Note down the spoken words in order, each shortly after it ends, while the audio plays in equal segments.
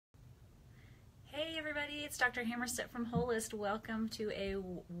everybody, it's Dr. Hammerstedt from Holist. Welcome to a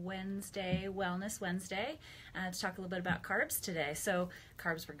Wednesday, Wellness Wednesday, to talk a little bit about carbs today. So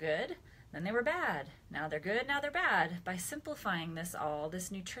carbs were good, then they were bad. Now they're good, now they're bad. By simplifying this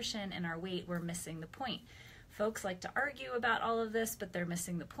nutrition and our weight, we're missing the point. Folks like to argue about all of this, but they're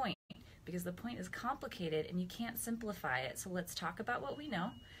missing the point because the point is complicated and you can't simplify it. So let's talk about what we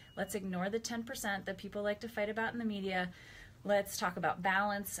know. Let's ignore the 10% that people like to fight about in the media. Let's talk about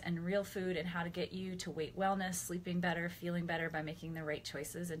balance and real food and how to get you to weight wellness, sleeping better, feeling better by making the right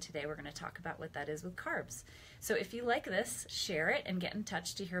choices. And today we're going to talk about what that is with carbs. So if you like this, share it and get in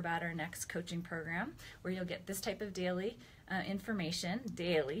touch to hear about our next coaching program where you'll get this type of daily information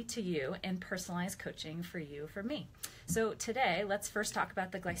daily to you and personalized coaching for you, for me. So today, let's first talk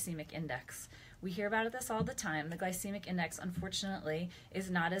about the glycemic index. We hear about this all the time. The glycemic index, unfortunately,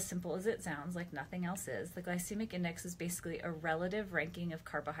 is not as simple as it sounds, like nothing else is. The glycemic index is basically a relative ranking of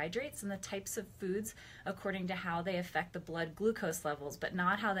carbohydrates and the types of foods according to how they affect the blood glucose levels, but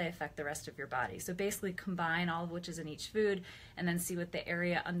not how they affect the rest of your body. So basically combine all of which is in each food and then see what the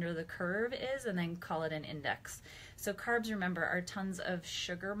area under the curve is and then call it an index. So carbs, remember, are tons of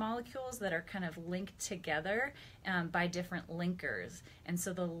sugar molecules that are kind of linked together by different linkers. And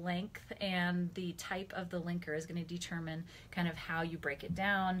so the length and the type of the linker is going to determine kind of how you break it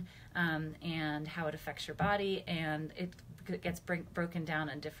down and how it affects your body, and it gets broken down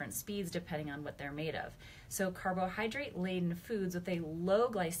in different speeds depending on what they're made of. So carbohydrate-laden foods with a low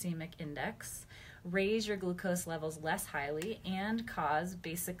glycemic index raise your glucose levels less highly and cause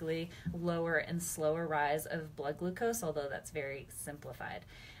basically lower and slower rise of blood glucose, although that's very simplified.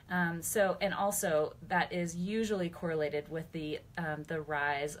 And also that is usually correlated with the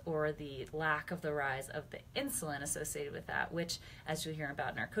rise or the lack of the rise of the insulin associated with that, which, as you'll hear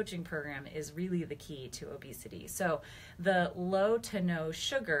about in our coaching program, is really the key to obesity. So the low to no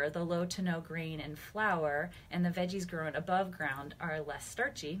sugar, the low to no grain and flour, and the veggies grown above ground are less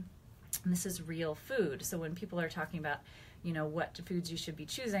starchy. And this is real food. So when people are talking about, what foods you should be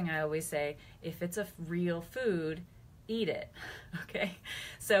choosing, I always say, if it's a real food, eat it, okay?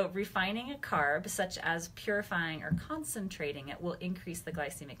 So refining a carb, such as purifying or concentrating it, will increase the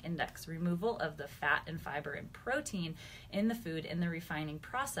glycemic index. Removal of the fat and fiber and protein in the food in the refining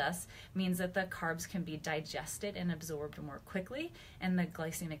process means that the carbs can be digested and absorbed more quickly, and the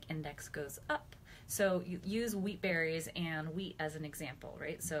glycemic index goes up. So you use wheat berries and wheat as an example,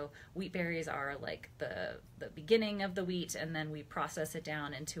 right? So wheat berries are like the beginning of the wheat, and then we process it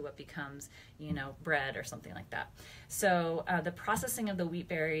down into what becomes, bread or something like that. So the processing of the wheat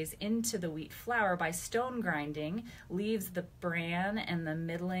berries into the wheat flour by stone grinding leaves the bran and the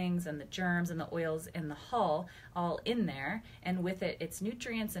middlings and the germs and the oils and the hull all in there, and with it, its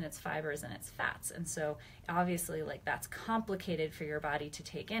nutrients and its fibers and its fats. And so obviously, that's complicated for your body to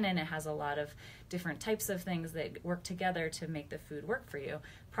take in, and it has a lot of different types of things that work together to make the food work for you.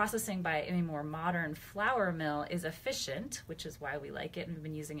 Processing by a more modern flour mill is efficient, which is why we like it and we've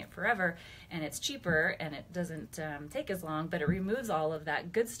been using it forever, and it's cheaper and it doesn't take as long, but it removes all of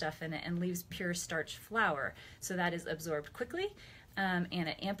that good stuff in it and leaves pure starch flour. So that is absorbed quickly. And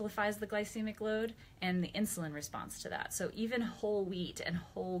it amplifies the glycemic load and the insulin response to that. So even whole wheat and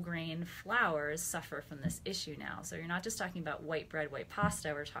whole grain flours suffer from this issue now. So you're not just talking about white bread, white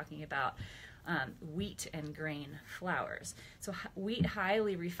pasta, we're talking about wheat and grain flours. So wheat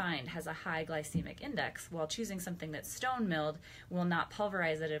highly refined has a high glycemic index, while choosing something that's stone milled will not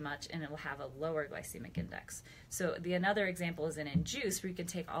pulverize it as much and it will have a lower glycemic index. So another example is in juice, where you can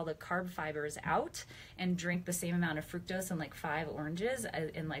take all the carb fibers out and drink the same amount of fructose in 5 oranges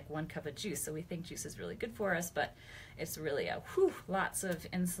in 1 cup of juice. So we think juice is really good for us, but it's really lots of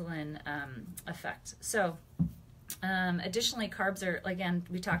insulin effect. So additionally, carbs are, again,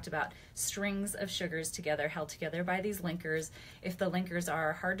 we talked about strings of sugars together, held together by these linkers. If the linkers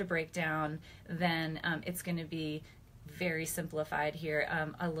are hard to break down, then it's going to be very simplified here,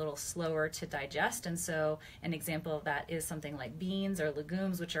 a little slower to digest. And so an example of that is something like beans or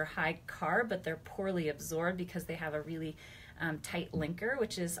legumes, which are high carb, but they're poorly absorbed because they have a really tight linker,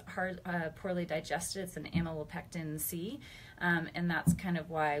 which is poorly digested. It's an amylopectin C, and that's kind of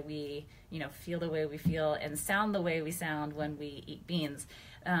why we, feel the way we feel and sound the way we sound when we eat beans.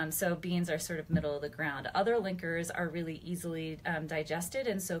 So beans are sort of middle of the ground. Other linkers are really easily digested,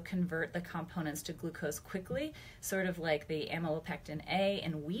 and so convert the components to glucose quickly, sort of like the amylopectin A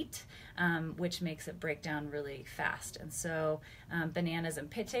in wheat, which makes it break down really fast. And so bananas and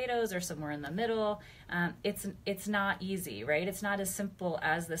potatoes are somewhere in the middle. It's not easy, right? It's not as simple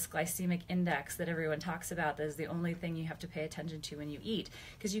as this glycemic index that everyone talks about. That is the only thing you have to pay attention to when you eat,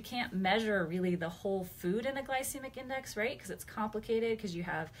 because you can't measure really the whole food in a glycemic index, right? Because it's complicated, because you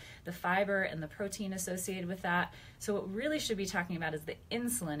have the fiber and the protein associated with that. So what we really should be talking about is the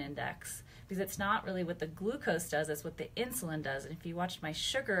insulin index, because it's not really what the glucose does, it's what the insulin does. And if you watched my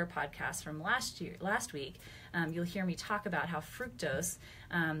sugar podcast from last week, you'll hear me talk about how fructose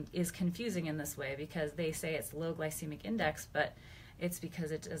is confusing in this way, because they say it's low glycemic index, but it's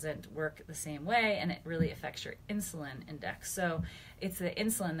because it doesn't work the same way, and it really affects your insulin index. So it's the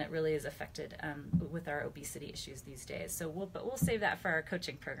insulin that really is affected with our obesity issues these days. So we'll save that for our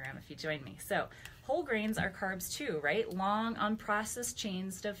coaching program if you join me. So whole grains are carbs too, right? Long, unprocessed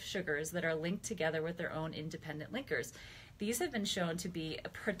chains of sugars that are linked together with their own independent linkers. These have been shown to be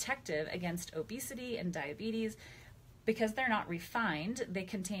protective against obesity and diabetes. Because they're not refined, they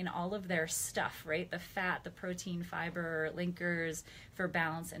contain all of their stuff, right? The fat, the protein, fiber, linkers for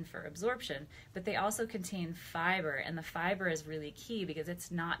balance and for absorption. But they also contain fiber, and the fiber is really key because it's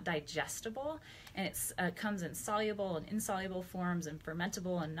not digestible, and it comes in soluble and insoluble forms, and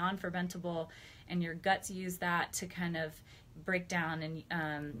fermentable and non-fermentable, and your guts use that to kind of break down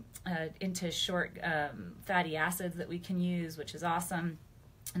and into short fatty acids that we can use, which is awesome.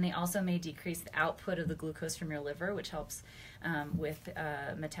 And they also may decrease the output of the glucose from your liver, which helps with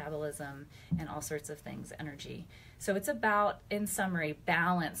metabolism and all sorts of things, energy. So it's about, in summary,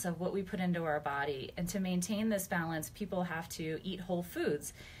 balance of what we put into our body. And to maintain this balance, people have to eat whole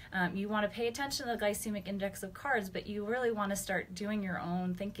foods. You want to pay attention to the glycemic index of carbs, but you really want to start doing your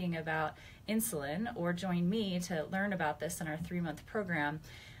own thinking about insulin, or join me to learn about this in our 3-month program.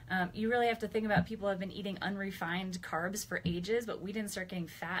 You really have to think about, people have been eating unrefined carbs for ages, but we didn't start getting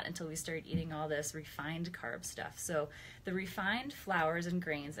fat until we started eating all this refined carb stuff. So the refined flours and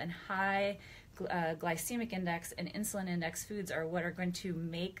grains and high glycemic index and insulin index foods are what are going to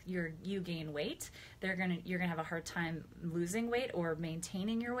make you gain weight. You're gonna have a hard time losing weight or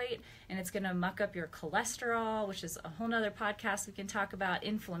maintaining your weight, and it's gonna muck up your cholesterol, which is a whole nother podcast we can talk about,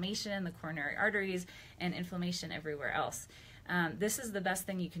 inflammation in the coronary arteries and inflammation everywhere else. This is the best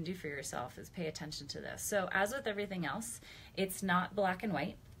thing you can do for yourself, is pay attention to this. So as with everything else, it's not black and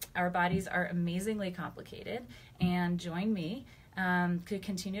white. Our bodies are amazingly complicated, and join me to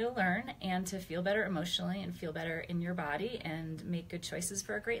continue to learn and to feel better emotionally and feel better in your body and make good choices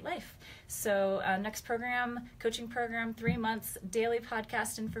for a great life. So next program, coaching program, 3 months, daily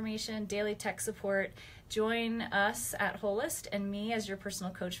podcast information, daily tech support. Join us at Holist and me as your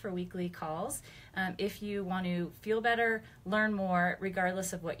personal coach for weekly calls if you want to feel better, learn more,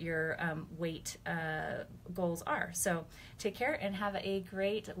 regardless of what your weight goals are. So take care and have a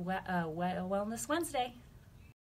great Wellness Wednesday.